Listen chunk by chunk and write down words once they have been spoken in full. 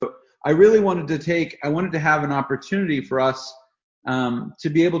I really wanted to have an opportunity for us to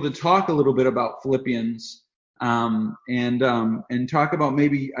be able to talk a little bit about Philippians and talk about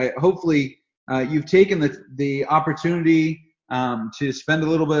hopefully you've taken the opportunity to spend a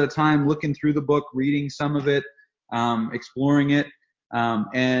little bit of time looking through the book, reading some of it, exploring it,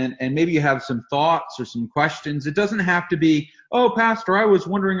 and maybe you have some thoughts or some questions. It doesn't have to be, oh, Pastor, I was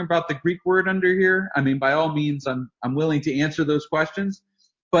wondering about the Greek word under here. I mean, by all means, I'm willing to answer those questions.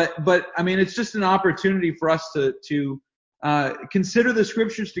 But I mean, it's just an opportunity for us to consider the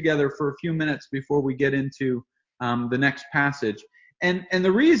scriptures together for a few minutes before we get into the next passage. And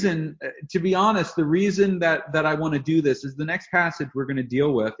the reason, to be honest, the reason that I want to do this is the next passage we're going to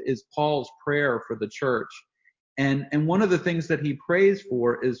deal with is Paul's prayer for the church. And one of the things that he prays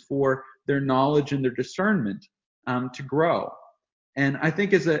for is for their knowledge and their discernment to grow. And I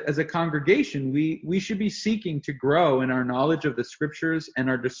think as a congregation, we should be seeking to grow in our knowledge of the scriptures and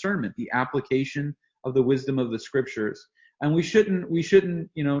our discernment, the application of the wisdom of the scriptures. And we shouldn't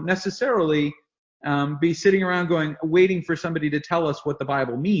necessarily be sitting around waiting for somebody to tell us what the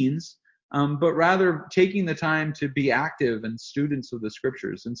Bible means, but rather taking the time to be active and students of the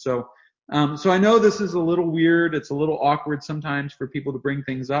scriptures. And so I know this is a little weird. It's a little awkward sometimes for people to bring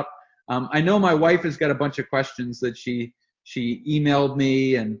things up. I know my wife has got a bunch of questions that she emailed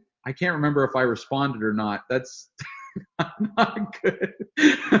me, and I can't remember if I responded or not. That's not good.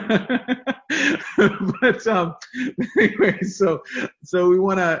 But anyway, so we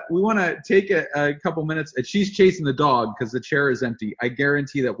want to take a couple minutes. She's chasing the dog because the chair is empty. I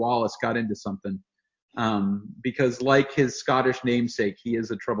guarantee that Wallace got into something because, like his Scottish namesake, he is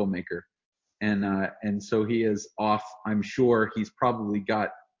a troublemaker, and so he is off. I'm sure he's probably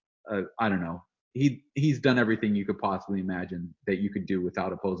got I don't know. He's done everything you could possibly imagine that you could do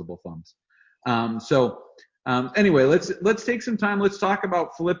without opposable thumbs. Anyway, let's take some time. Let's talk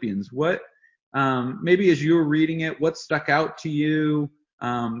about Philippians. What maybe as you were reading it, what stuck out to you?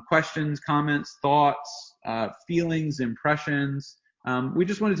 Questions, comments, thoughts, feelings, impressions. We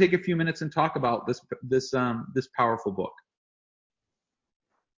just want to take a few minutes and talk about this powerful book.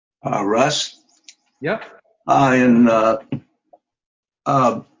 Russ? Yep. In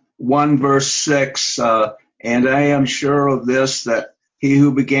 1 verse 6, and I am sure of this, that he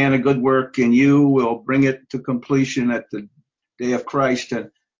who began a good work in you will bring it to completion at the day of Christ.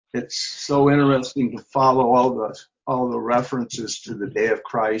 And it's so interesting to follow all the references to the day of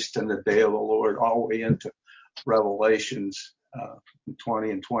Christ and the day of the Lord all the way into Revelations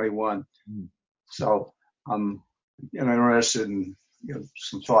 20 and 21. So I'm interested in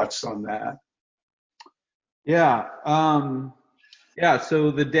some thoughts on that. Yeah. So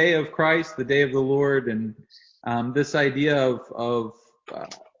the day of Christ, the day of the Lord, and this idea of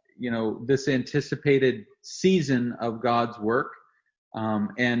this anticipated season of God's work.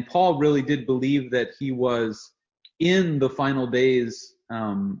 And Paul really did believe that he was in the final days,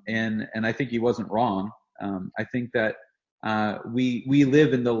 and I think he wasn't wrong. I think that we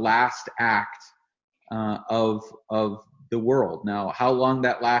live in the last act of the world. Now, how long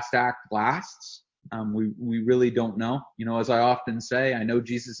that last act lasts, we really don't know. As I often say, I know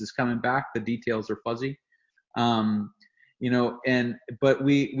Jesus is coming back. The details are fuzzy. But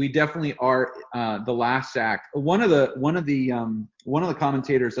we definitely are the last act. One of the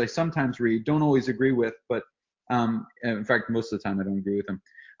commentators I sometimes read, don't always agree with, but in fact most of the time I don't agree with him.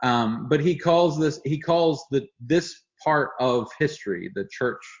 But he calls this part of history, the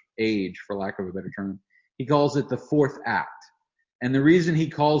church age, for lack of a better term, he calls it the fourth act. And the reason he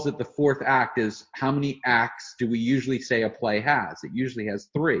calls it the fourth act is, how many acts do we usually say a play has? It usually has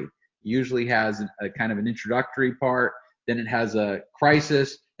 3. It usually has a kind of an introductory part, then it has a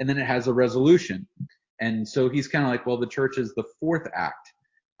crisis, and then it has a resolution. And so he's kind of like, well, the church is the fourth act.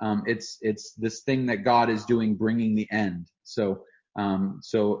 It's this thing that God is doing, bringing the end. So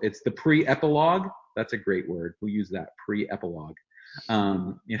it's the pre-epilogue. That's a great word. We'll use that, pre-epilogue.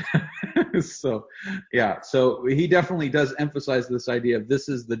 So he definitely does emphasize this idea of this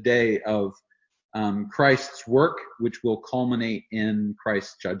is the day of Christ's work, which will culminate in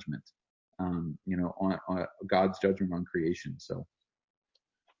Christ's judgment, on God's judgment on creation. So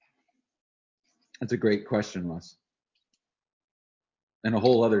that's a great question, Russ. And a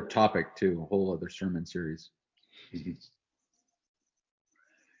whole other topic too, a whole other sermon series.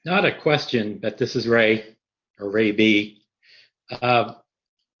 Not a question, but this is Ray, or Ray B.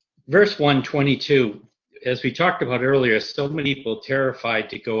 Verse 122, as we talked about earlier, so many people terrified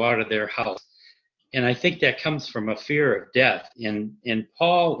to go out of their house. And I think that comes from a fear of death. And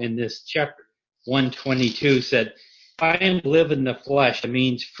Paul in this chapter 122 said, I am live in the flesh. It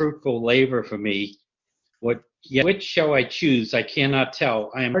means fruitful labor for me. What Yet which shall I choose? I cannot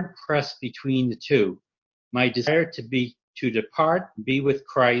tell. I am hard pressed between the two. My desire to depart and be with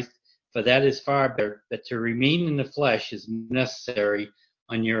Christ, for that is far better, but to remain in the flesh is necessary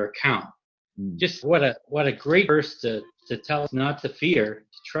on your account. Just what a great verse to tell us not to fear,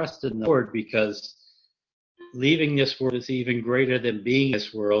 to trust in the Lord, because leaving this world is even greater than being in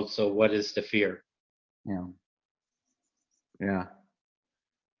this world. So what is to fear? Yeah.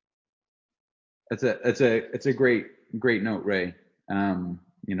 It's a great note, Ray.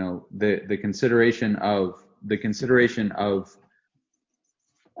 The consideration of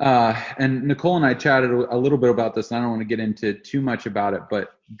and Nicole and I chatted a little bit about this, and I don't want to get into too much about it,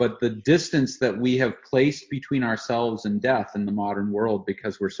 but the distance that we have placed between ourselves and death in the modern world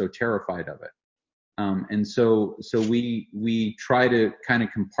because we're so terrified of it. And so we try to kind of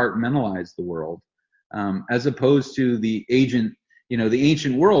compartmentalize the world, as opposed to the ancient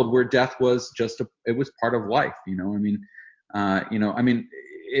world where death was it was part of life.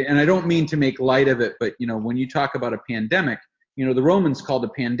 And I don't mean to make light of it, but when you talk about a pandemic, the Romans called a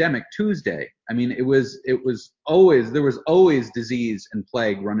pandemic Tuesday. I mean, there was always disease and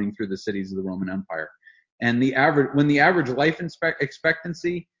plague running through the cities of the Roman Empire. And when the average life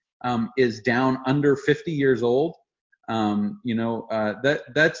expectancy is down under 50 years old,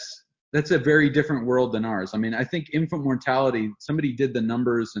 that's a very different world than ours. I mean, I think infant mortality, somebody did the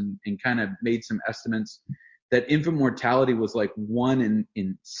numbers and kind of made some estimates that infant mortality was like 1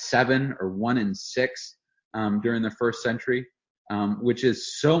 in 7 or 1 in 6 during the first century, which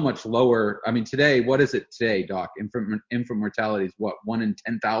is so much lower. I mean, today, what is it today, Doc? Infant mortality is what, 1 in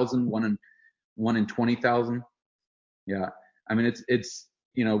 10,000, 1 in 20,000? Yeah. I mean, it's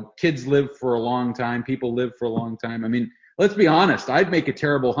kids live for a long time. People live for a long time. I mean, let's be honest. I'd make a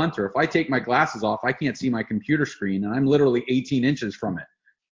terrible hunter. If I take my glasses off, I can't see my computer screen, and I'm literally 18 inches from it.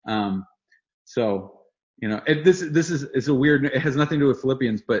 This is a weird. It has nothing to do with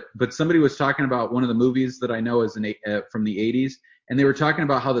Philippians, but somebody was talking about one of the movies that I know is from the 80s, and they were talking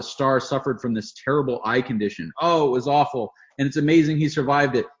about how the star suffered from this terrible eye condition. Oh, it was awful, and it's amazing he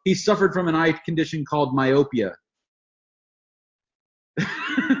survived it. He suffered from an eye condition called myopia.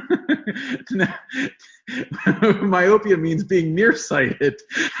 Myopia means being nearsighted.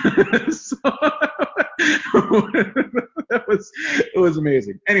 So it was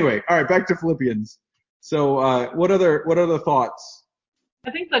amazing. Anyway, all right, back to Philippians. So what other thoughts?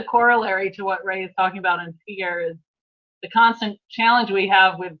 I think the corollary to what Ray is talking about in fear is the constant challenge we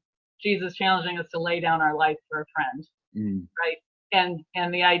have with Jesus challenging us to lay down our life for a friend, right?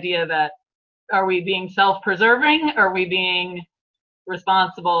 And the idea that, are we being self-preserving? Are we being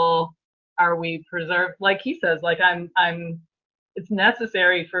responsible? Are we preserved? Like he says, like it's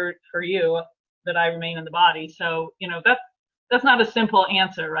necessary for you that I remain in the body. So, that's not a simple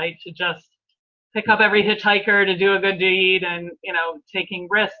answer, right? To just pick up every hitchhiker to do a good deed and, taking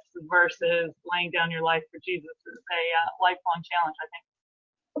risks versus laying down your life for Jesus is a lifelong challenge, I think.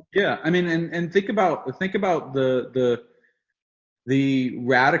 Yeah. I mean, and think about the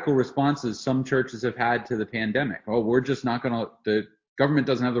radical responses some churches have had to the pandemic. Oh, we're just not going to, the government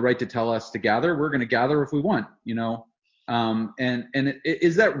doesn't have the right to tell us to gather. We're going to gather if we want,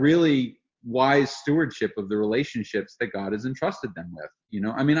 is that really wise stewardship of the relationships that God has entrusted them with?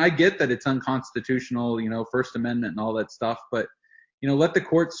 I mean, I get that it's unconstitutional, First Amendment and all that stuff, but, let the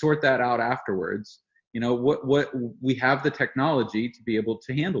courts sort that out afterwards. What we have the technology to be able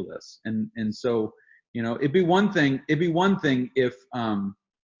to handle this. And so, it'd be one thing if,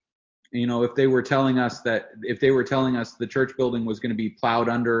 if they were telling us the church building was going to be plowed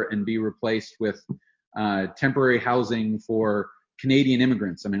under and be replaced with temporary housing for Canadian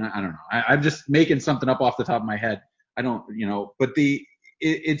immigrants. I mean, I don't know. I'm just making something up off the top of my head. I don't, but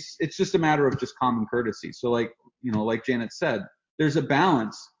it's just a matter of just common courtesy. So like Janet said, there's a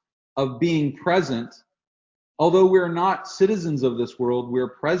balance of being present. Although we're not citizens of this world, we're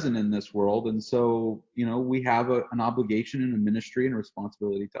present in this world. And so, we have an obligation and a ministry and a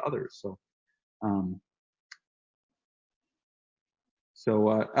responsibility to others. So,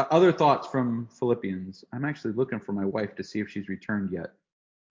 other thoughts from Philippians? I'm actually looking for my wife to see if she's returned yet.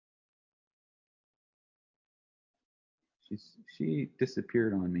 She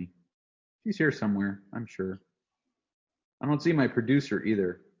disappeared on me. She's here somewhere, I'm sure. I don't see my producer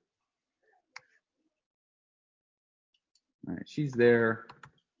either. All right, she's there.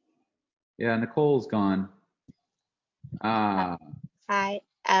 Yeah, Nicole's gone. Hi.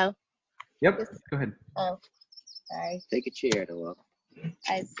 Oh. Yep. Go ahead. Oh. Sorry. Take a chair to look.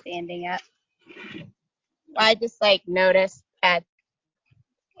 I was standing up. I just noticed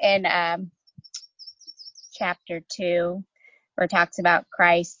in chapter 2 where it talks about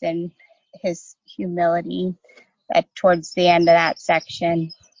Christ and his humility. towards the end of that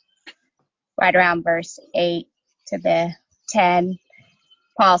section, right around verse 8 to the 10,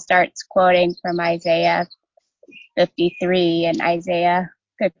 Paul starts quoting from Isaiah 53 and Isaiah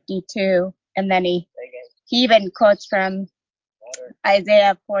 52, and then he even quotes from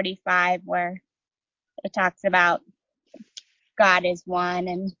Isaiah 45, where it talks about God is one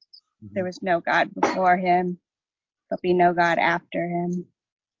and there was no God before him, there'll be no God after him.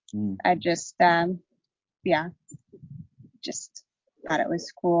 I just just thought it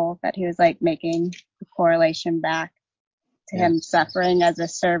was cool that he was like making the correlation back to him suffering as a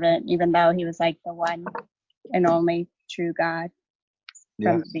servant, even though he was like the one and only true God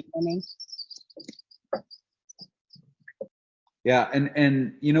from the beginning. Yeah,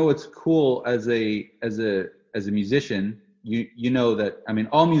 and you know what's cool as a musician, you know that, I mean,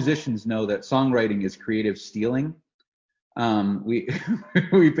 all musicians know that songwriting is creative stealing. We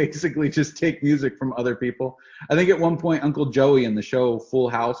we basically just take music from other people. I think at one point Uncle Joey in the show Full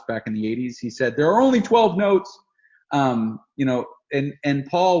House back in the 80s, he said there are only 12 notes. You know, and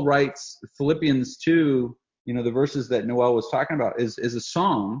Paul writes Philippians 2, you know, the verses that Noel was talking about is a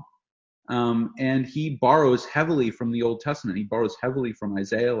song. And he borrows heavily from the Old Testament. He borrows heavily from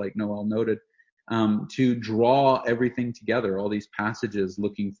Isaiah, like Noel noted, to draw everything together, all these passages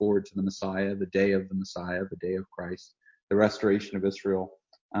looking forward to the Messiah, the day of the Messiah, the day of Christ, the restoration of Israel,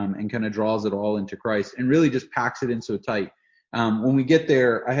 and kind of draws it all into Christ and really just packs it in so tight. When we get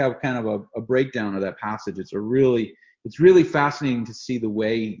there, I have kind of a breakdown of that passage. It's really fascinating to see the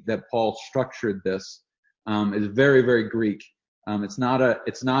way that Paul structured this. It's very, very Greek. It's not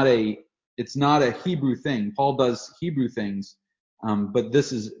a Hebrew thing. Paul does Hebrew things, but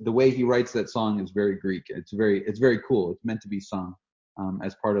this is the way he writes that song is very Greek. It's very cool. It's meant to be sung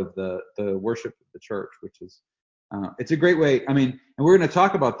as part of the worship of the church, which is it's a great way. I mean, and we're going to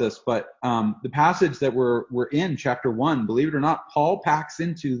talk about this, but the passage that we're in, chapter 1, believe it or not, Paul packs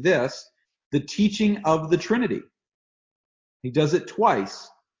into this the teaching of the Trinity. He does it twice,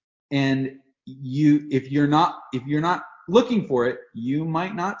 and if you're not looking for it, you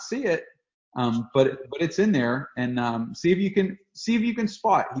might not see it. But it's in there, and see if you can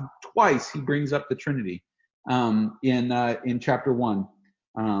spot. Twice he brings up the Trinity in chapter 1,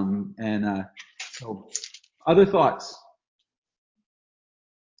 so other thoughts.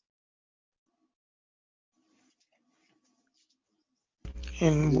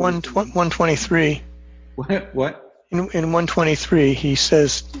 In 123. What? In 123, he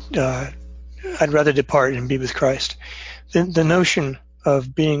says, "I'd rather depart and be with Christ." The notion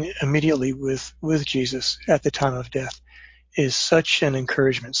of being immediately with Jesus at the time of death is such an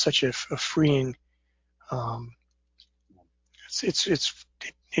encouragement, such a freeing.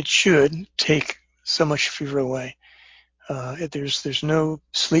 It should take so much fear away. There's no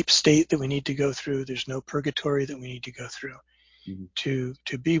sleep state that we need to go through. There's no purgatory that we need to go through. Mm-hmm.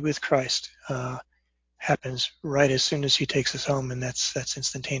 To be with Christ happens right as soon as he takes us home, and that's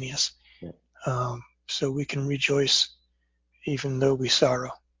instantaneous. Yeah. So we can rejoice even though we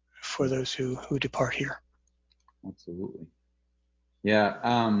sorrow for those who depart here. Absolutely.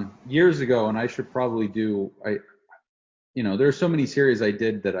 Yeah. Years ago, and I should probably do, there are so many series I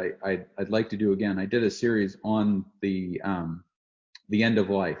did that I'd like to do again. I did a series on the end of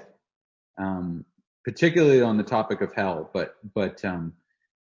life, particularly on the topic of hell, but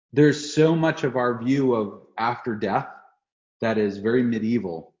there's so much of our view of after death that is very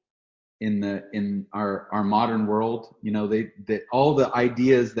medieval in our modern world. All the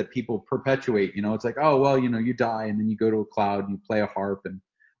ideas that people perpetuate, it's like, oh, well, you die and then you go to a cloud and you play a harp,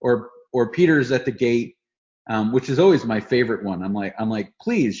 or Peter's at the gate, which is always my favorite one. I'm like,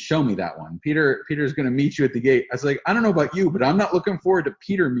 please show me that one. Peter's going to meet you at the gate. I was like, I don't know about you, but I'm not looking forward to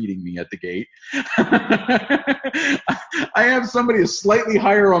Peter meeting me at the gate. I have somebody slightly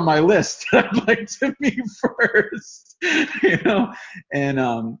higher on my list that I'd like to meet first, and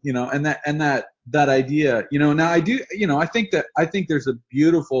that idea, now I do, I think there's a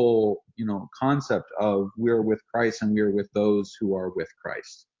beautiful, concept of we're with Christ and we're with those who are with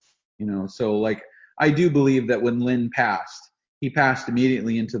Christ, so like, I do believe that when Lynn passed, he passed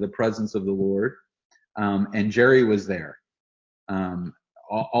immediately into the presence of the Lord, and Jerry was there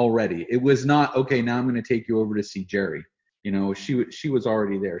already. It was not, okay, now I'm going to take you over to see Jerry. She was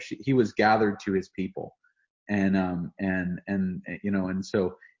already there. He was gathered to his people, and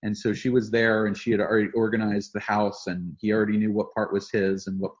so she was there, and she had already organized the house, and he already knew what part was his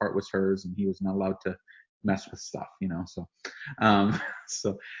and what part was hers, and he was not allowed to mess with stuff,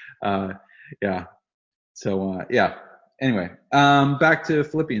 yeah. So, yeah. Anyway, back to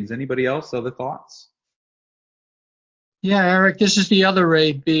Philippians. Anybody else? Other thoughts? Yeah, Eric, this is the other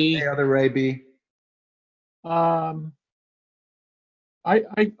Ray B. Hey, other Ray B. I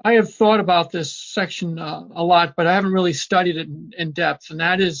have thought about this section a lot, but I haven't really studied it in depth, and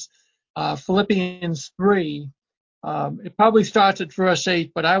that is Philippians 3. It probably starts at verse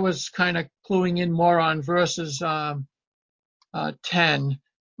 8, but I was kind of cluing in more on verses 10,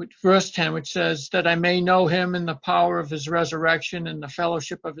 verse 10, which says that I may know him in the power of his resurrection and the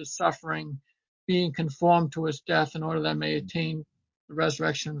fellowship of his suffering, being conformed to his death, in order that I may attain the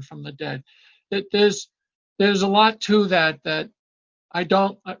resurrection from the dead. There's a lot to that I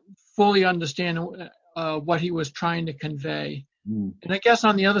don't fully understand what he was trying to convey. And I guess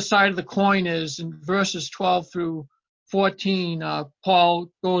on the other side of the coin is in verses 12 through 14,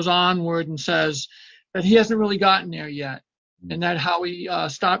 Paul goes onward and says that he hasn't really gotten there yet, and that how he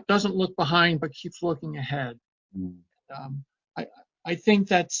doesn't look behind but keeps looking ahead. I think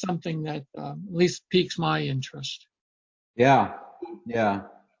that's something that at least piques my interest. Yeah,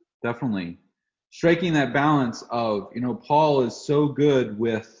 definitely. Striking that balance of, Paul is so good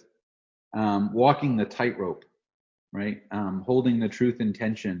with walking the tightrope, right? Holding the truth in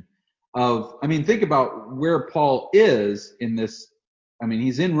tension think about where Paul is in this.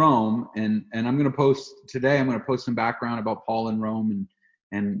 He's in Rome, and I'm going to post some background about Paul in Rome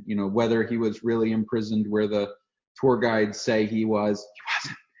and whether he was really imprisoned where the tour guides say he wasn't,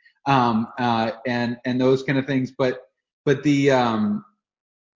 and those kind of things. But he's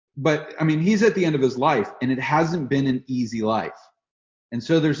at the end of his life, and it hasn't been an easy life. And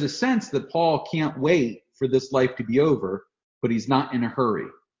so there's a sense that Paul can't wait for this life to be over, but he's not in a hurry.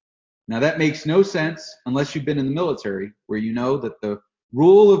 Now that makes no sense unless you've been in the military, where you know that the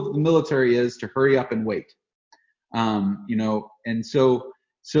rule of the military is to hurry up and wait. And so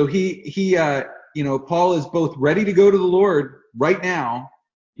he Paul is both ready to go to the Lord right now.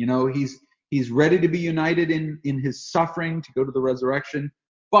 He's ready to be united in his suffering to go to the resurrection,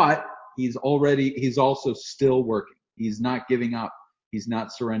 but he's also still working. He's not giving up. He's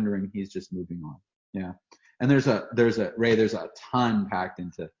not surrendering. He's just moving on. Yeah. And there's a ton packed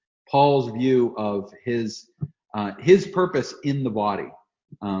into Paul's view of his purpose in the body.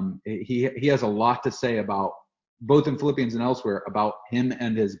 He has a lot to say about, both in Philippians and elsewhere, about him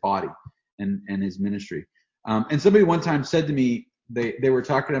and his body and his ministry. And somebody one time said to me, they were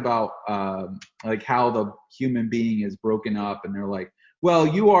talking about like how the human being is broken up, and they're like, well,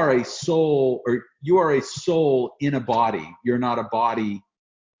 you are a soul in a body. You're not a body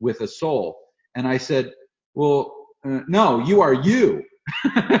with a soul. And I said, well, no, you are you.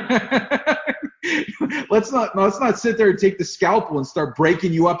 Let's not sit there and take the scalpel and start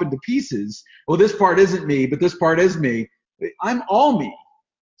breaking you up into pieces. Well, this part isn't me, but this part is me. I'm all me.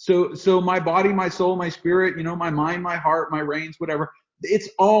 So my body, my soul, my spirit, my mind, my heart, my reins, whatever, it's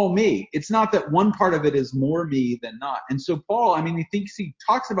all me. It's not that one part of it is more me than not. And so Paul, he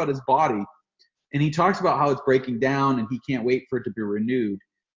talks about his body, and he talks about how it's breaking down and he can't wait for it to be renewed,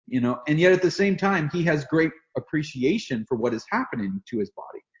 and yet at the same time, he has great appreciation for what is happening to his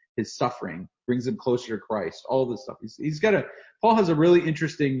body. His suffering brings him closer to Christ, all this stuff. Paul has a really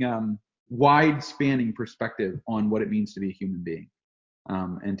interesting, wide spanning perspective on what it means to be a human being.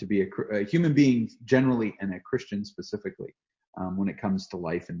 And to be a human being generally, and a Christian specifically, when it comes to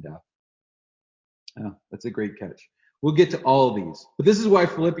life and death. Yeah, that's a great catch. We'll get to all of these, but this is why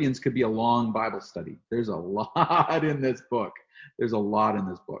Philippians could be a long Bible study. There's a lot in this book.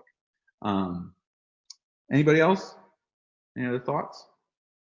 Anybody else? Any other thoughts?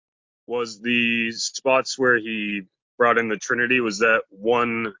 Was the spots where he brought in the Trinity, was that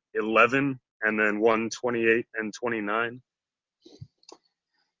 1:11 and then 1:28 and 29?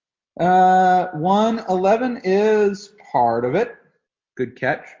 1:11 is part of it. Good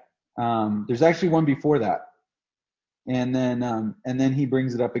catch. There's actually one before that, and then he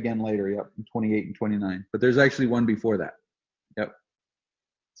brings it up again later. Yep, 28 and 29. But there's actually one before that. Yep.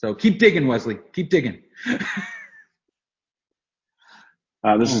 So keep digging, Wesley. Keep digging.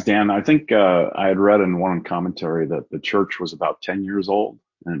 This is Dan. I think I had read in one commentary that the church was about 10 years old,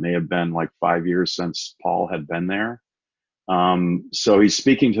 and it may have been like 5 years since Paul had been there. So he's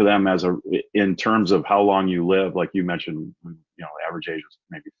speaking to them in terms of how long you live, like you mentioned, the average age is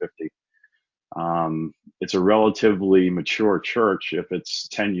maybe 50. It's a relatively mature church if it's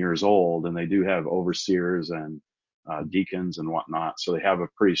 10 years old, and they do have overseers and deacons and whatnot. So they have a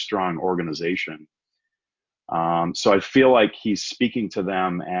pretty strong organization. So I feel like he's speaking to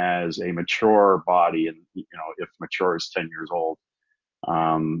them as a mature body, and if mature is 10 years old.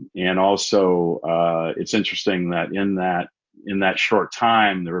 And also, it's interesting that in that short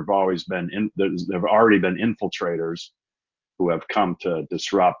time, there have already been infiltrators who have come to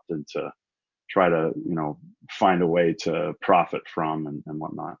disrupt and to try to, find a way to profit from and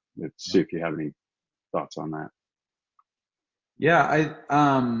whatnot. Let's see if you have any thoughts on that. Yeah,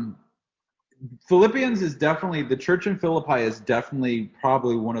 Philippians is definitely, the church in Philippi is definitely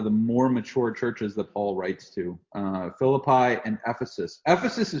probably one of the more mature churches that Paul writes to. Philippi and Ephesus.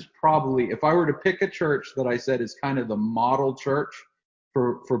 Ephesus is probably, if I were to pick a church that I said is kind of the model church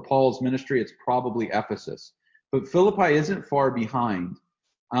for Paul's ministry, it's probably Ephesus. But Philippi isn't far behind.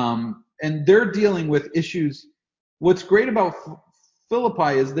 And they're dealing with issues. What's great about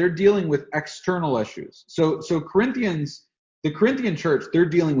Philippi is they're dealing with external issues. So Corinthians, the Corinthian church, they're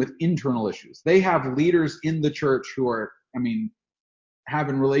dealing with internal issues. They have leaders in the church who are,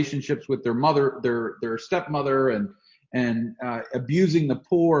 having relationships with their mother, their stepmother, and abusing the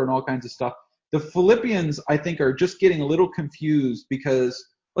poor and all kinds of stuff. The Philippians, I think, are just getting a little confused because,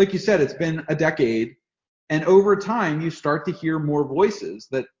 like you said, it's been a decade, and over time you start to hear more voices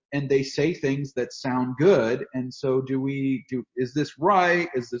and they say things that sound good. And so is this right?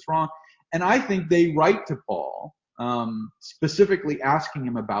 Is this wrong? And I think they write to Paul, specifically asking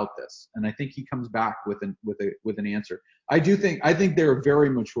him about this. And I think he comes back with an answer. I think they're a very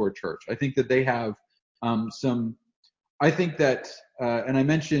mature church. I think that they have, and I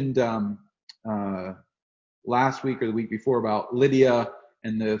mentioned, last week or the week before about Lydia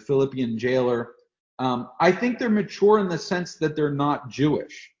and the Philippian jailer. I think they're mature in the sense that they're not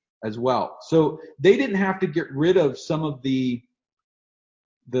Jewish as well. So they didn't have to get rid of some of the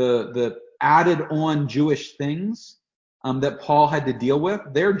added on Jewish things that Paul had to deal with.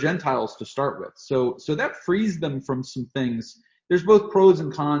 They're Gentiles to start with. So that frees them from some things. There's both pros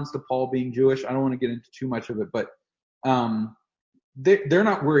and cons to Paul being Jewish. I don't want to get into too much of it, but they're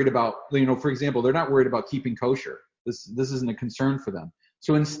not worried about, for example, they're not worried about keeping kosher. This isn't a concern for them.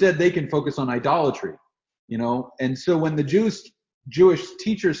 So instead they can focus on idolatry, and so when the Jewish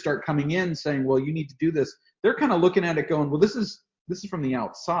teachers start coming in saying, well, you need to do this, they're kind of looking at it going, well, this is from the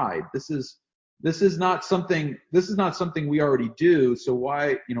outside. This is not something we already do. So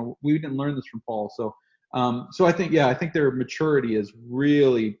why, we didn't learn this from Paul. So I think their maturity is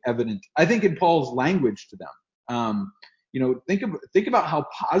really evident. I think in Paul's language to them. Think about how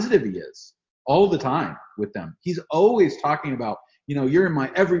positive he is all the time with them. He's always talking about, you're in my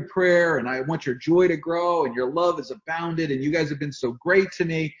every prayer, and I want your joy to grow, and your love is abounded, and you guys have been so great to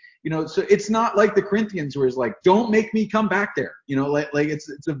me. So it's not like the Corinthians where it's like, don't make me come back there.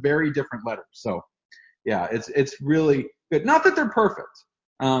 It's a very different letter. So yeah, it's really good. Not that they're perfect,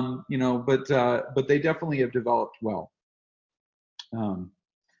 but they definitely have developed well.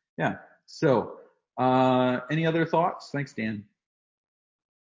 Yeah. So any other thoughts? Thanks, Dan.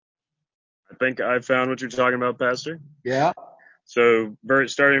 I think I found what you're talking about, Pastor. Yeah. So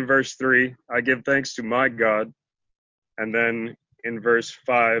starting in verse 3, I give thanks to my God. And then in verse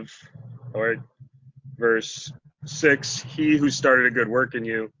 6, he who started a good work in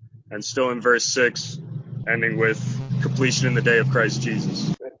you. And still in verse 6, ending with completion in the day of Christ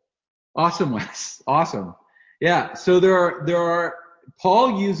Jesus. Awesome, Wes. Awesome. Yeah. So there are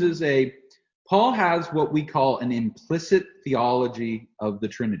Paul has what we call an implicit theology of the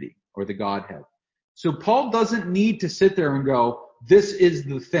Trinity or the Godhead. So Paul doesn't need to sit there and go, this is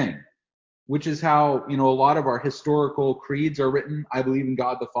the thing, which is how, a lot of our historical creeds are written. I believe in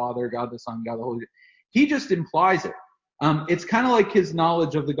God the Father, God the Son, God the Holy Spirit. He just implies it. It's kind of like his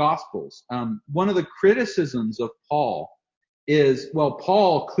knowledge of the Gospels. One of the criticisms of Paul is,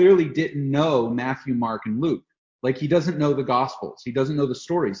 Paul clearly didn't know Matthew, Mark, and Luke. Like, he doesn't know the Gospels. He doesn't know the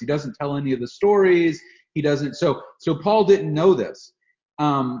stories. He doesn't tell any of the stories. He doesn't. So Paul didn't know this.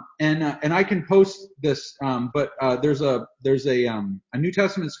 And I can post this, but there's a New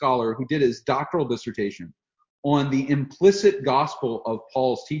Testament scholar who did his doctoral dissertation on the implicit gospel of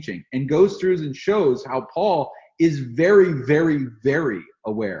Paul's teaching and goes through and shows how Paul is very, very, very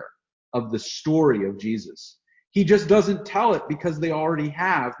aware of the story of Jesus. He just doesn't tell it because they already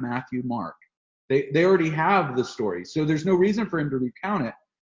have Matthew, Mark. They already have the story. So there's no reason for him to recount it.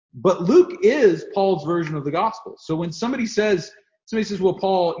 But Luke is Paul's version of the gospel. So when somebody says, well,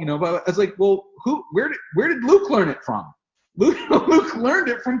 Paul, but it's like, well, where did Luke learn it from? Luke learned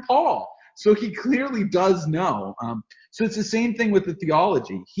it from Paul. So he clearly does know. So it's the same thing with the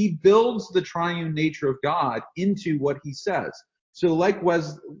theology. He builds the triune nature of God into what he says. So like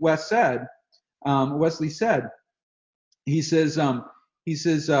Wesley said, he says,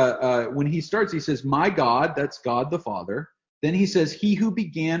 when he starts, he says, my God, that's God the Father. Then he says, he who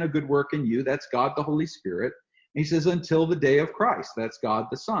began a good work in you, that's God the Holy Spirit. And he says, until the day of Christ, that's God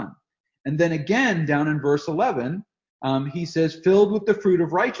the Son. And then again, down in verse 11, he says, filled with the fruit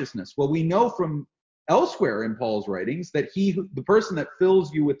of righteousness. Well, we know from elsewhere in Paul's writings that the person that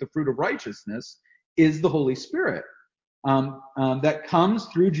fills you with the fruit of righteousness is the Holy Spirit. that comes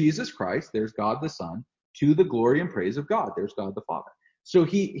through Jesus Christ. There's God the Son, to the glory and praise of God. There's God the Father. So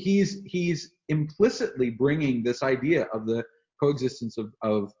he's implicitly bringing this idea of the coexistence of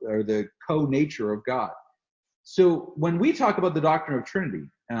or the co-nature of God. So when we talk about the doctrine of Trinity,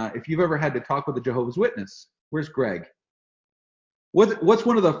 if you've ever had to talk with a Jehovah's Witness, where's Greg? What's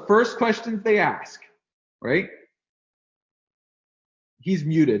one of the first questions they ask, right? He's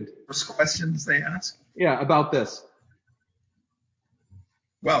muted. First questions they ask? Yeah, about this.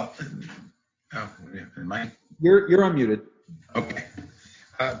 Well, am I? You're unmuted. Okay.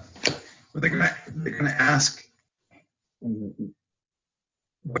 Well, they're gonna ask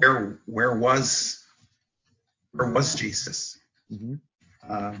where was Jesus? Mm-hmm.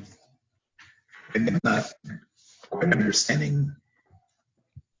 I'm not quite understanding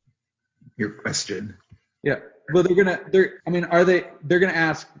your question. Yeah. Well, they're gonna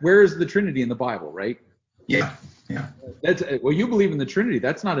ask, where is the Trinity in the Bible, right? Yeah. Well, you believe in the Trinity.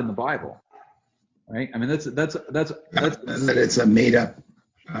 That's not in the Bible, right? I mean, that's that it's a made up.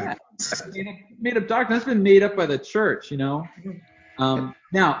 Made up doctrine. That's been made up by the church, Now,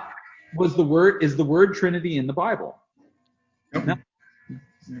 is the word Trinity in the Bible? No.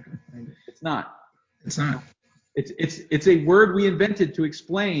 It's not. It's not. It's a word we invented to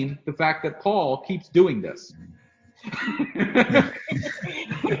explain the fact that Paul keeps doing this.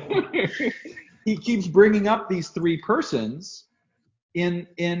 He keeps bringing up these three persons in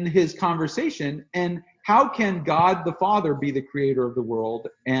his conversation, and how can God the Father be the creator of the world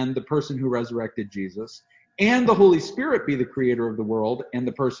and the person who resurrected Jesus, and the Holy Spirit be the creator of the world and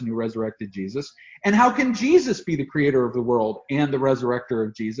the person who resurrected Jesus, and how can Jesus be the creator of the world and the resurrector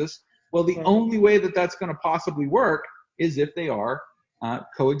of Jesus? Well, the only way that that's going to possibly work is if they are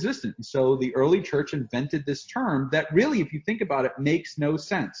coexistent. So the early church invented this term that really, if you think about it, makes no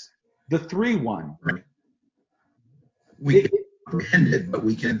sense. The 3-1. Right. We can comprehend it, but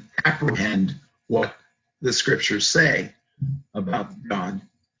we can apprehend what the scriptures say about God.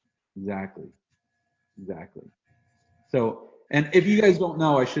 Exactly. So, and if you guys don't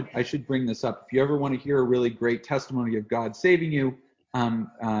know, I should bring this up. If you ever want to hear a really great testimony of God saving you,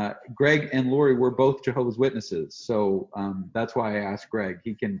 Greg and Lori were both Jehovah's Witnesses, so that's why I asked Greg.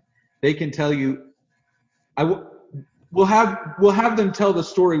 They can tell you. We'll have them tell the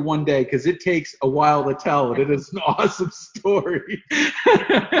story one day, because it takes a while to tell, and it is an awesome story.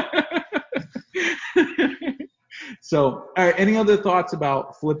 So, all right. Any other thoughts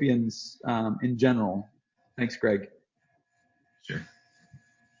about Philippians in general? Thanks, Greg. Sure.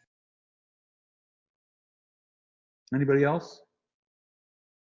 Anybody else?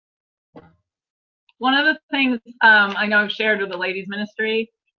 One of the things I know I've shared with the ladies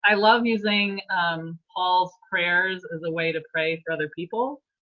ministry, I love using Paul's prayers as a way to pray for other people.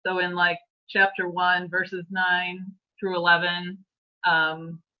 So in like chapter 1, verses 9 through 11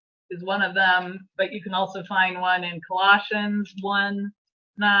 is one of them, but you can also find one in Colossians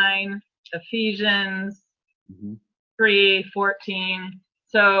 1:9, Ephesians 3:14.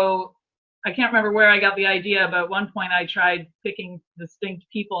 So I can't remember where I got the idea, but at one point I tried picking distinct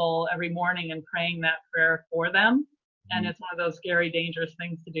people every morning and praying that prayer for them. And it's one of those scary, dangerous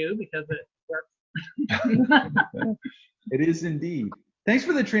things to do because it works. It is indeed. Thanks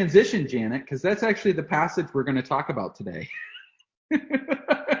for the transition, Janet, because that's actually the passage we're going to talk about today.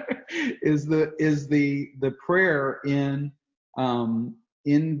 is the prayer in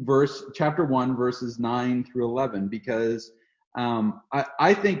chapter 1, verses 9 through 11, because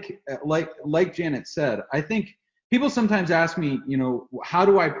I think, like Janet said, I think people sometimes ask me, how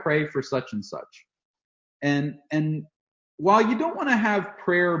do I pray for such and such? And while you don't want to have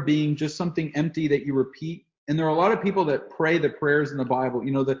prayer being just something empty that you repeat, and there are a lot of people that pray the prayers in the Bible,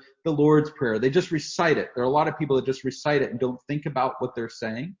 the Lord's Prayer, they just recite it. There are a lot of people that just recite it and don't think about what they're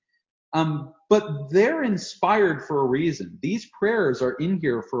saying. But they're inspired for a reason. These prayers are in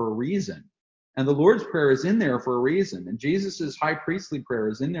here for a reason. And the Lord's Prayer is in there for a reason. And Jesus' high priestly prayer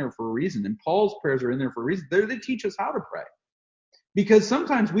is in there for a reason. And Paul's prayers are in there for a reason. They teach us how to pray. Because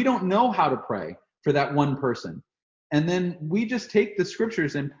sometimes we don't know how to pray for that one person. And then we just take the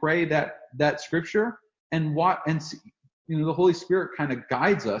scriptures and pray that scripture, and the Holy Spirit kind of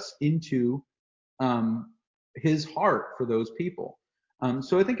guides us into his heart for those people.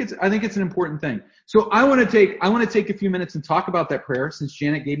 So I think it's an important thing. So I want to take a few minutes and talk about that prayer, since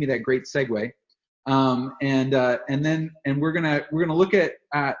Janet gave me that great segue. And we're gonna look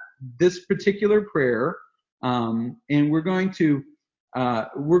at this particular prayer, and we're going to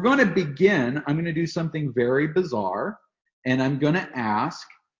begin. I'm going to do something very bizarre, and I'm going to ask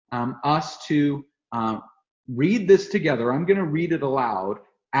us to read this together. I'm going to read it aloud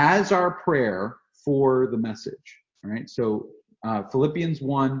as our prayer for the message. All right, so Philippians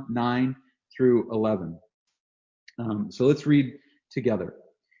 1, 9 through 11. So let's read together.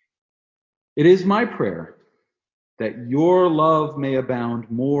 It is my prayer that your love may abound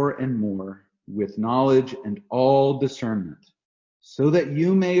more and more with knowledge and all discernment, so that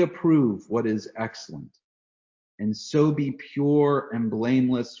you may approve what is excellent, and so be pure and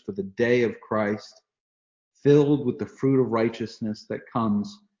blameless for the day of Christ, filled with the fruit of righteousness that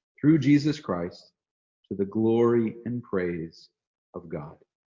comes through Jesus Christ, to the glory and praise of God.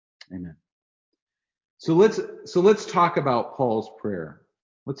 Amen. So let's talk about Paul's prayer.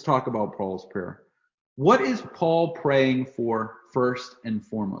 Let's talk about Paul's prayer. What is Paul praying for first and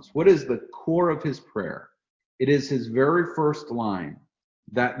foremost? What is the core of his prayer? It is his very first line,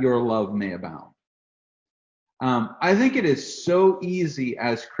 that your love may abound. I think it is so easy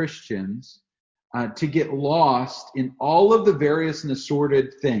as Christians to get lost in all of the various and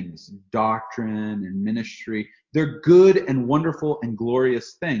assorted things, doctrine and ministry. They're good and wonderful and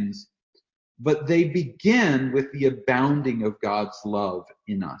glorious things, but they begin with the abounding of God's love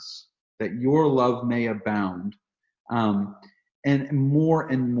in us, that your love may abound. And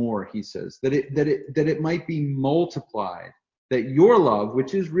more, he says, that it might be multiplied, that your love,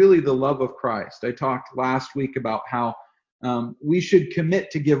 which is really the love of Christ. I talked last week about how we should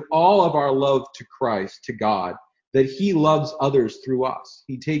commit to give all of our love to Christ, to God, that he loves others through us.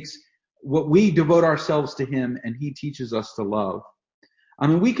 He takes what we devote ourselves to him, and he teaches us to love. I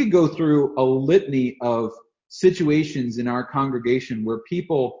mean, we could go through a litany of situations in our congregation where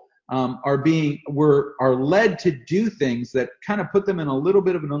people are led to do things that kind of put them in a little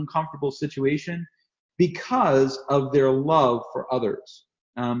bit of an uncomfortable situation because of their love for others,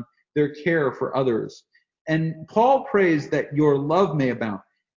 their care for others. And Paul prays that your love may abound.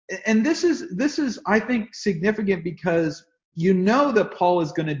 And this is, I think, significant because you know that Paul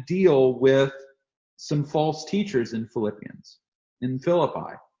is going to deal with some false teachers in Philippi.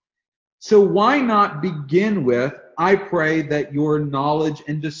 So why not begin with, I pray that your knowledge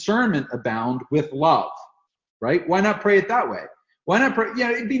and discernment abound with love, right? Why not pray it that way? Why not pray?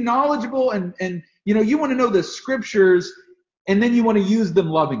 Yeah, it'd be knowledgeable and you want to know the scriptures and then you want to use them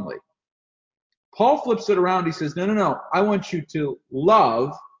lovingly. Paul flips it around. He says, no. I want you to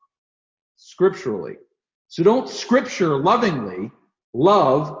love scripturally. So don't scripture lovingly,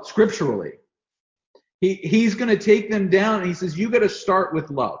 love scripturally. He's going to take them down and he says, you got to start with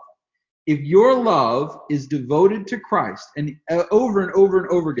love. If your love is devoted to Christ, and over and over and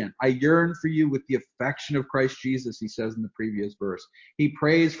over again, I yearn for you with the affection of Christ Jesus, he says in the previous verse. He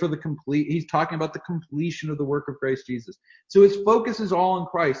prays for he's talking about the completion of the work of Christ Jesus. So his focus is all on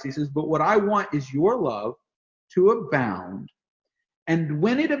Christ. He says, but what I want is your love to abound. And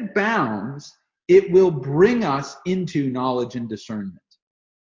when it abounds, it will bring us into knowledge and discernment.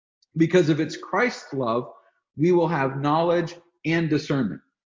 Because if it's Christ's love, we will have knowledge and discernment.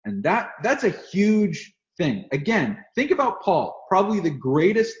 And that's a huge thing. Again, think about Paul, probably the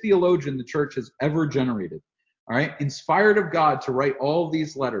greatest theologian the church has ever generated. All right, inspired of God to write all of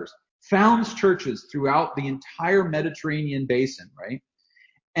these letters, founds churches throughout the entire Mediterranean basin, right?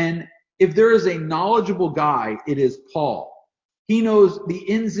 And if there is a knowledgeable guy, it is Paul. He knows the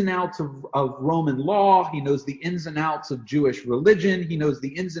ins and outs of Roman law. He knows the ins and outs of Jewish religion. He knows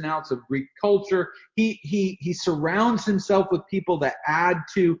the ins and outs of Greek culture. He surrounds himself with people that add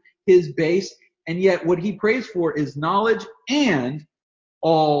to his base. And yet what he prays for is knowledge and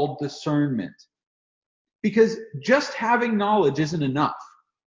all discernment. Because just having knowledge isn't enough.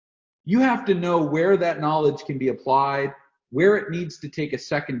 You have to know where that knowledge can be applied, where it needs to take a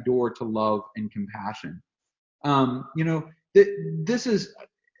second door to love and compassion. This is,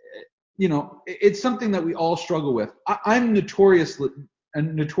 it's something that we all struggle with. I'm notorious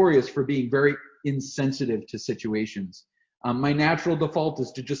for being very insensitive to situations. My natural default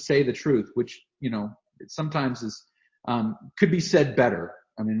is to just say the truth, which, sometimes is, could be said better.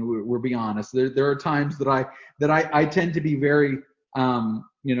 I mean, we're being honest. There are times that I tend to be very,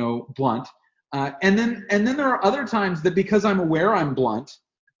 blunt. And then there are other times that because I'm aware I'm blunt,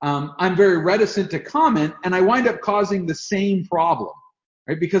 I'm very reticent to comment, and I wind up causing the same problem,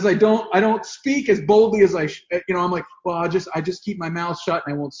 right? Because I don't speak as boldly as I'm like, well, I just keep my mouth shut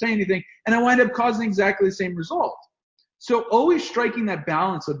and I won't say anything, and I wind up causing exactly the same result. So always striking that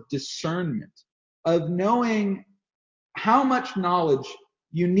balance of discernment, of knowing how much knowledge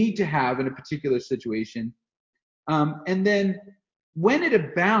you need to have in a particular situation, and then when it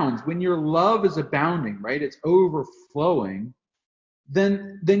abounds, when your love is abounding, right? It's overflowing.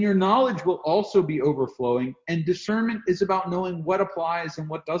 Then your knowledge will also be overflowing, and discernment is about knowing what applies and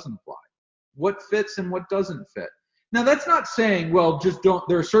what doesn't apply, what fits and what doesn't fit. Now, that's not saying, well, just don't.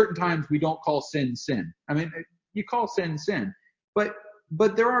 There are certain times we don't call sin. I mean, you call sin sin. But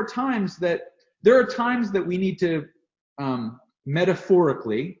there are times that we need to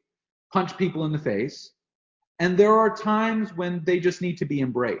metaphorically punch people in the face, and there are times when they just need to be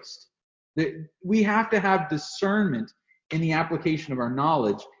embraced. We have to have discernment in the application of our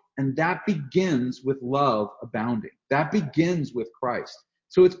knowledge, and that begins with love abounding. That begins with Christ.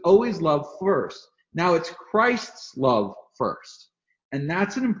 So it's always love first. Now it's Christ's love first. And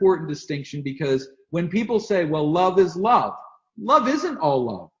that's an important distinction, because when people say, well, love is love, love isn't all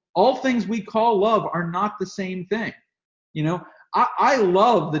love. All things we call love are not the same thing. You know, I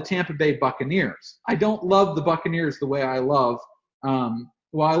love the Tampa Bay Buccaneers. I don't love the Buccaneers the way I love,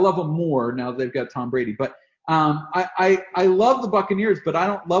 I love them more now that they've got Tom Brady. But I love the Buccaneers, but I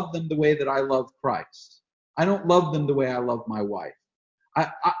don't love them the way that I love Christ. I don't love them the way I love my wife.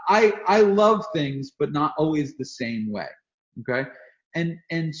 I love things, but not always the same way. Okay?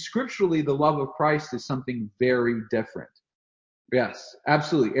 And scripturally, the love of Christ is something very different. Yes,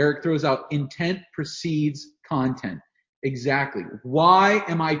 absolutely. Eric throws out intent precedes content. Exactly. Why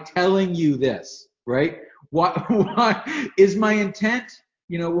am I telling you this? Right? Why is my intent?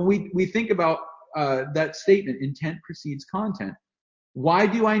 You know, when we think about that statement, intent precedes content. Why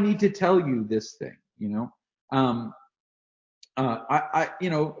do I need to tell you this thing? You know,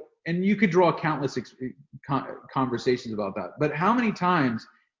 and you could draw countless conversations about that. But how many times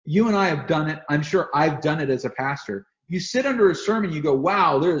you and I have done it? I'm sure I've done it as a pastor. You sit under a sermon, you go,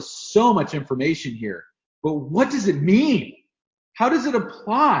 wow, there is so much information here. But what does it mean? How does it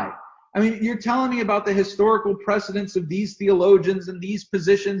apply? I mean, you're telling me about the historical precedents of these theologians and these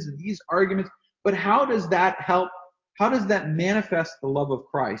positions and these arguments, but how does that help? How does that manifest the love of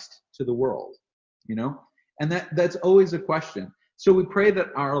Christ to the world? You know? And that's always a question. So we pray that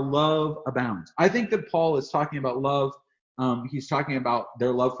our love abounds. I think that Paul is talking about love. He's talking about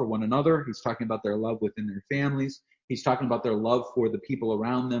their love for one another. He's talking about their love within their families. He's talking about their love for the people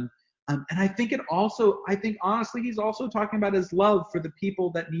around them. And I think honestly, he's also talking about his love for the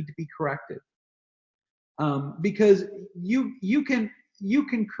people that need to be corrected. Because you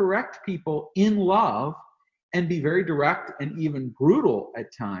can correct people in love and be very direct and even brutal at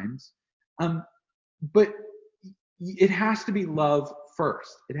times. But it has to be love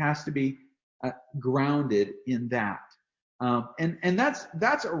first. It has to be grounded in that. And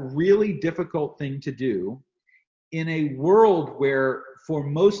that's a really difficult thing to do in a world where, for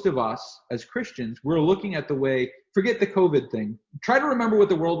most of us as Christians, we're looking at the way, forget the COVID thing. Try to remember what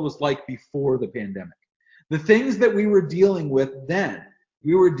the world was like before the pandemic. The things that we were dealing with then,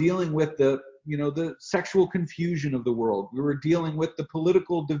 we were dealing with the sexual confusion of the world. We were dealing with the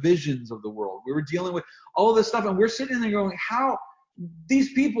political divisions of the world. We were dealing with all this stuff. And we're sitting there going, how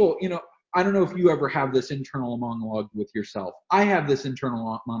these people, I don't know if you ever have this internal monologue with yourself. I have this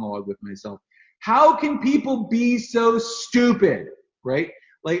internal monologue with myself. How can people be so stupid, right?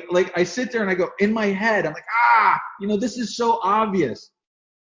 Like I sit there and I go, in my head, I'm like, this is so obvious.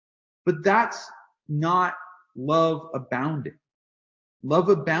 But that's not love abounding. Love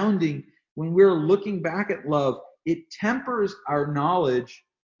abounding, when we're looking back at love, it tempers our knowledge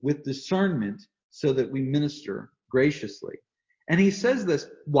with discernment so that we minister graciously. And he says this,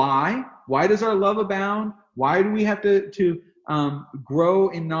 why? Why does our love abound? Why do we have to grow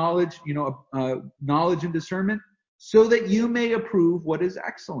in knowledge, knowledge and discernment? So that you may approve what is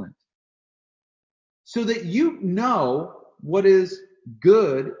excellent. So that you know what is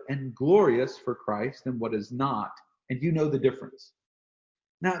good and glorious for Christ and what is not, and you know the difference.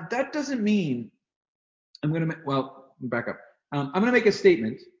 Now, that doesn't mean back up. I'm going to make a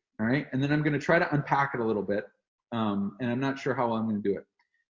statement, all right? And then I'm going to try to unpack it a little bit, and I'm not sure how I'm going to do it.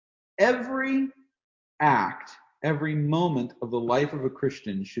 Every act, every moment of the life of a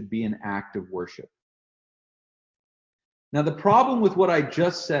Christian should be an act of worship. Now, the problem with what I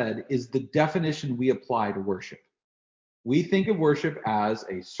just said is the definition we apply to worship. We think of worship as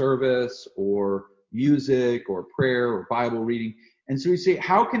a service or music or prayer or Bible reading. And so we say,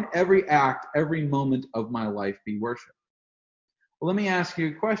 how can every act, every moment of my life be worship? Well, let me ask you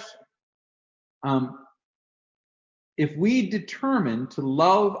a question. If we determine to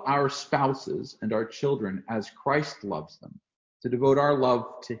love our spouses and our children as Christ loves them, to devote our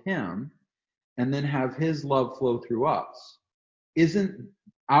love to him, and then have his love flow through us, isn't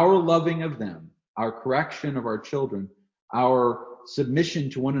our loving of them, our correction of our children, our submission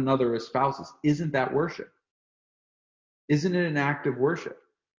to one another as spouses, isn't that worship? Isn't it an act of worship?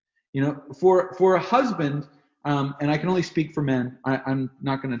 For a husband, and I can only speak for men, I'm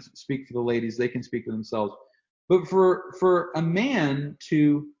not going to speak for the ladies, they can speak for themselves, but for a man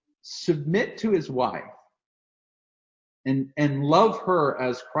to submit to his wife and love her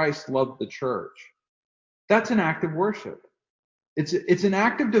as Christ loved the church, That's an act of worship. It's an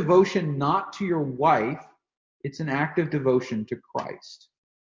act of devotion not to your wife. It's an act of devotion to Christ.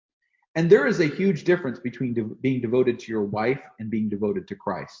 And there is a huge difference between being devoted to your wife and being devoted to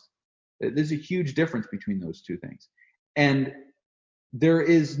Christ. There's a huge difference between those two things. And there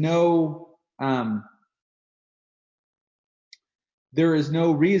is no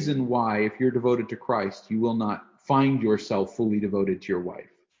reason why, if you're devoted to Christ, you will not find yourself fully devoted to your wife.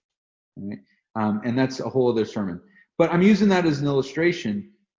 Right? And that's a whole other sermon. But I'm using that as an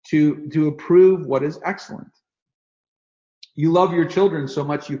illustration to approve what is excellent. You love your children so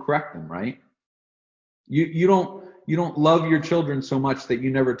much you correct them, right? You don't love your children so much that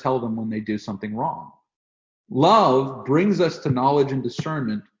you never tell them when they do something wrong. Love brings us to knowledge and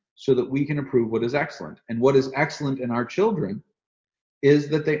discernment so that we can approve what is excellent. And what is excellent in our children is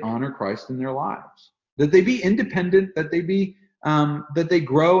that they honor Christ in their lives, that they be independent, that they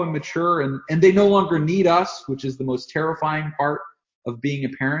grow and mature, and they no longer need us, which is the most terrifying part of being a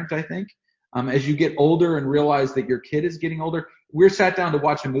parent, I think. As you get older and realize that your kid is getting older. We sat down to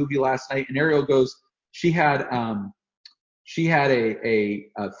watch a movie last night, and Ariel goes, she had a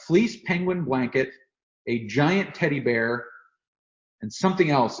fleece penguin blanket, a giant teddy bear, and something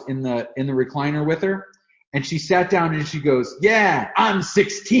else in the recliner with her. And she sat down and she goes, "Yeah, I'm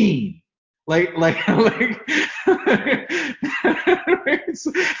 16." Like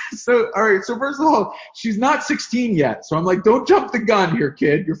so all right, so first of all, she's not 16 yet. So I'm like, don't jump the gun here,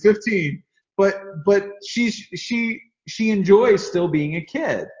 kid. You're 15. But she enjoys still being a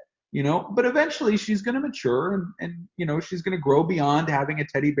kid, you know, but eventually she's going to mature and you know, she's going to grow beyond having a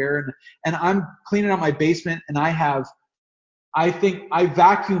teddy bear. And I'm cleaning out my basement, and I think I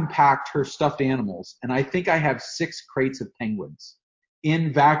vacuum packed her stuffed animals, and I think I have 6 crates of penguins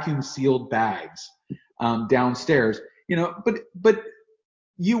in vacuum sealed bags downstairs, you know, but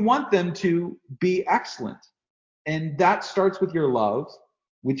you want them to be excellent. And that starts with your love,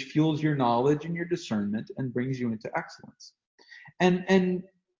 which fuels your knowledge and your discernment and brings you into excellence. And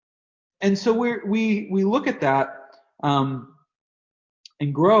so we look at that and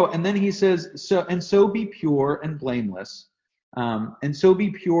grow. And then he says, so be pure and blameless. Until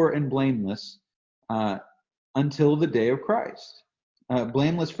the day of Christ.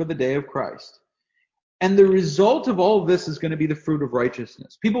 Blameless for the day of Christ. And the result of all of this is going to be the fruit of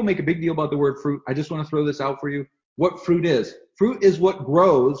righteousness. People make a big deal about the word fruit. I just want to throw this out for you. What fruit is? Fruit is what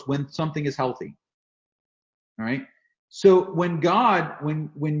grows when something is healthy. All right? So when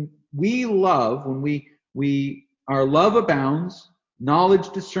we love, our love abounds,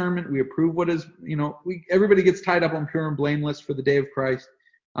 knowledge, discernment, we approve what is, you know, everybody gets tied up on pure and blameless for the day of Christ.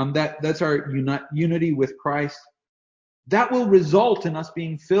 That's our unity with Christ. That will result in us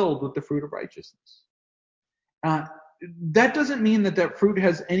being filled with the fruit of righteousness. That doesn't mean that fruit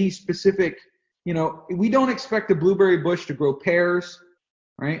has any specific, you know, we don't expect a blueberry bush to grow pears,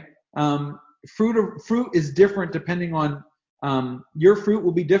 right? Fruit is different depending on, your fruit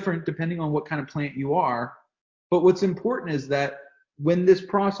will be different depending on what kind of plant you are. But what's important is that when this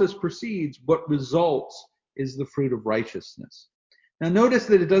process proceeds, what results is the fruit of righteousness. Now notice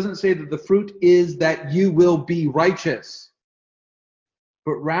that it doesn't say that the fruit is that you will be righteous,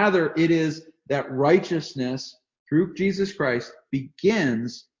 but rather it is that righteousness through Jesus Christ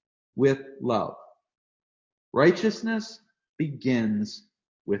begins with love. Righteousness begins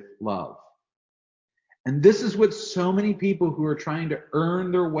with love. And this is what so many people who are trying to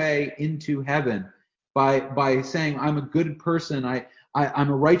earn their way into heaven by saying, I'm a good person, I'm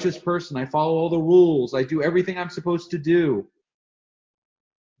a righteous person, I follow all the rules, I do everything I'm supposed to do.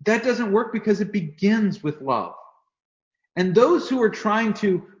 That doesn't work because it begins with love. And those who are trying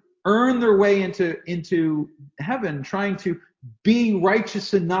to earn their way into heaven, trying to be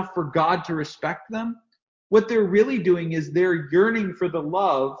righteous enough for God to respect them, what they're really doing is they're yearning for the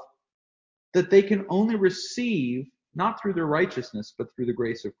love that they can only receive, not through their righteousness, but through the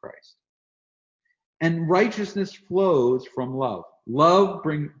grace of Christ. And righteousness flows from love. Love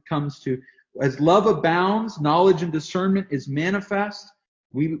as love abounds, knowledge and discernment is manifest.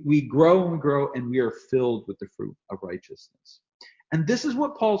 We grow and we grow, and we are filled with the fruit of righteousness. And this is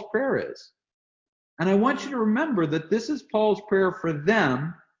what Paul's prayer is. And I want you to remember that this is Paul's prayer for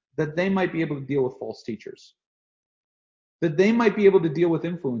them, that they might be able to deal with false teachers, that they might be able to deal with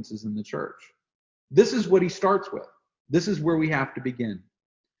influences in the church. This is what he starts with. This is where we have to begin.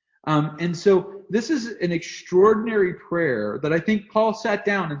 And so this is an extraordinary prayer that I think Paul sat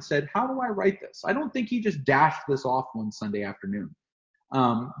down and said, how do I write this? I don't think he just dashed this off one Sunday afternoon.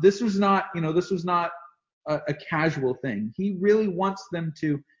 This was not a casual thing. He really wants them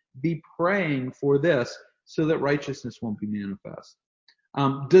to be praying for this so that righteousness won't be manifest.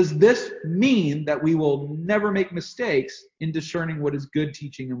 Does this mean that we will never make mistakes in discerning what is good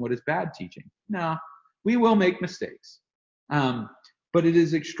teaching and what is bad teaching? No, we will make mistakes. But it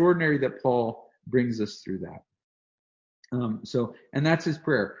is extraordinary that Paul brings us through that. And that's his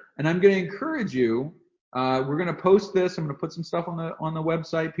prayer. And I'm going to encourage you. We're going to post this. I'm going to put some stuff on the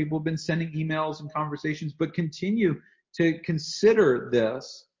website. People have been sending emails and conversations, but continue to consider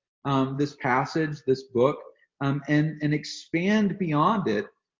this passage, this book, and expand beyond it,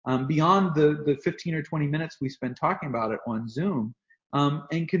 beyond the 15 or 20 minutes we spend talking about it on Zoom,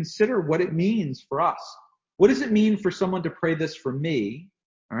 and consider what it means for us. What does it mean for someone to pray this for me?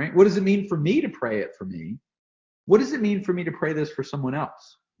 All right. What does it mean for me to pray it for me? What does it mean for me to pray this for someone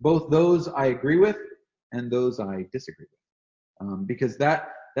else? Both those I agree with and those I disagree with, because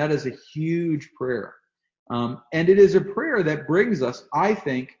that is a huge prayer, and it is a prayer that brings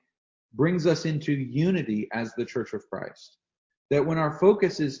us into unity as the Church of Christ. That when our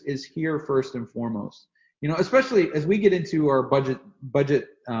focus is here first and foremost, especially as we get into our budget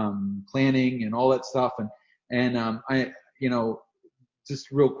planning and all that stuff, and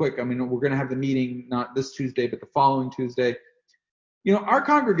just real quick, we're going to have the meeting not this Tuesday but the following Tuesday. Our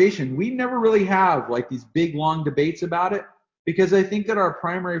congregation, we never really have like these big long debates about it, because I think that our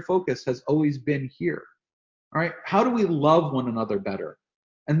primary focus has always been here. All right, how do we love one another better?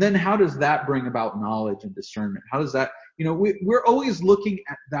 And then how does that bring about knowledge and discernment? How does that, we're always looking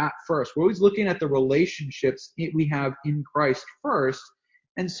at that first. We're always looking at the relationships we have in Christ first.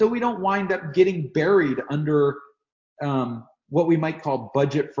 And so we don't wind up getting buried under what we might call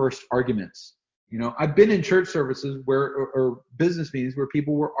budget first arguments. I've been in church services or business meetings where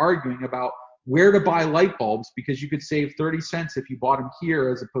people were arguing about where to buy light bulbs because you could save 30 cents if you bought them here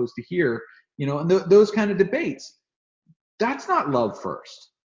as opposed to here, and those kind of debates. That's not love first.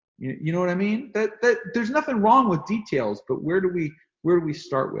 You know what I mean? That there's nothing wrong with details, but where do we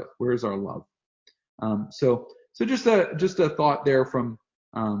start with? Where's our love? So just a thought there from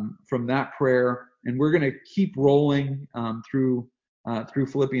that prayer, and we're going to keep rolling through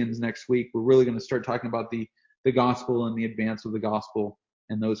Philippians next week. We're really going to start talking about the gospel and the advance of the gospel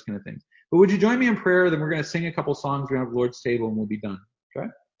and those kind of things. But would you join me in prayer? Then we're going to sing a couple songs. We're going to have Lord's table and we'll be done. Okay?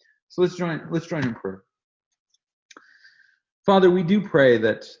 So let's join in prayer. Father, we do pray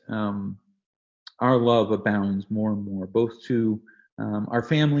that our love abounds more and more, both to our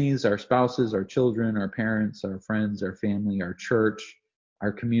families, our spouses, our children, our parents, our friends, our family, our church,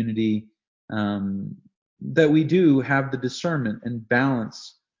 our community, that we do have the discernment and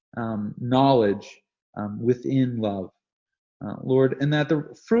balance, knowledge within love, Lord, and that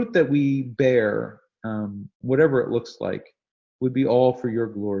the fruit that we bear, whatever it looks like, would be all for your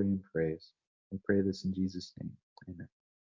glory and praise. We pray this in Jesus' name. Amen.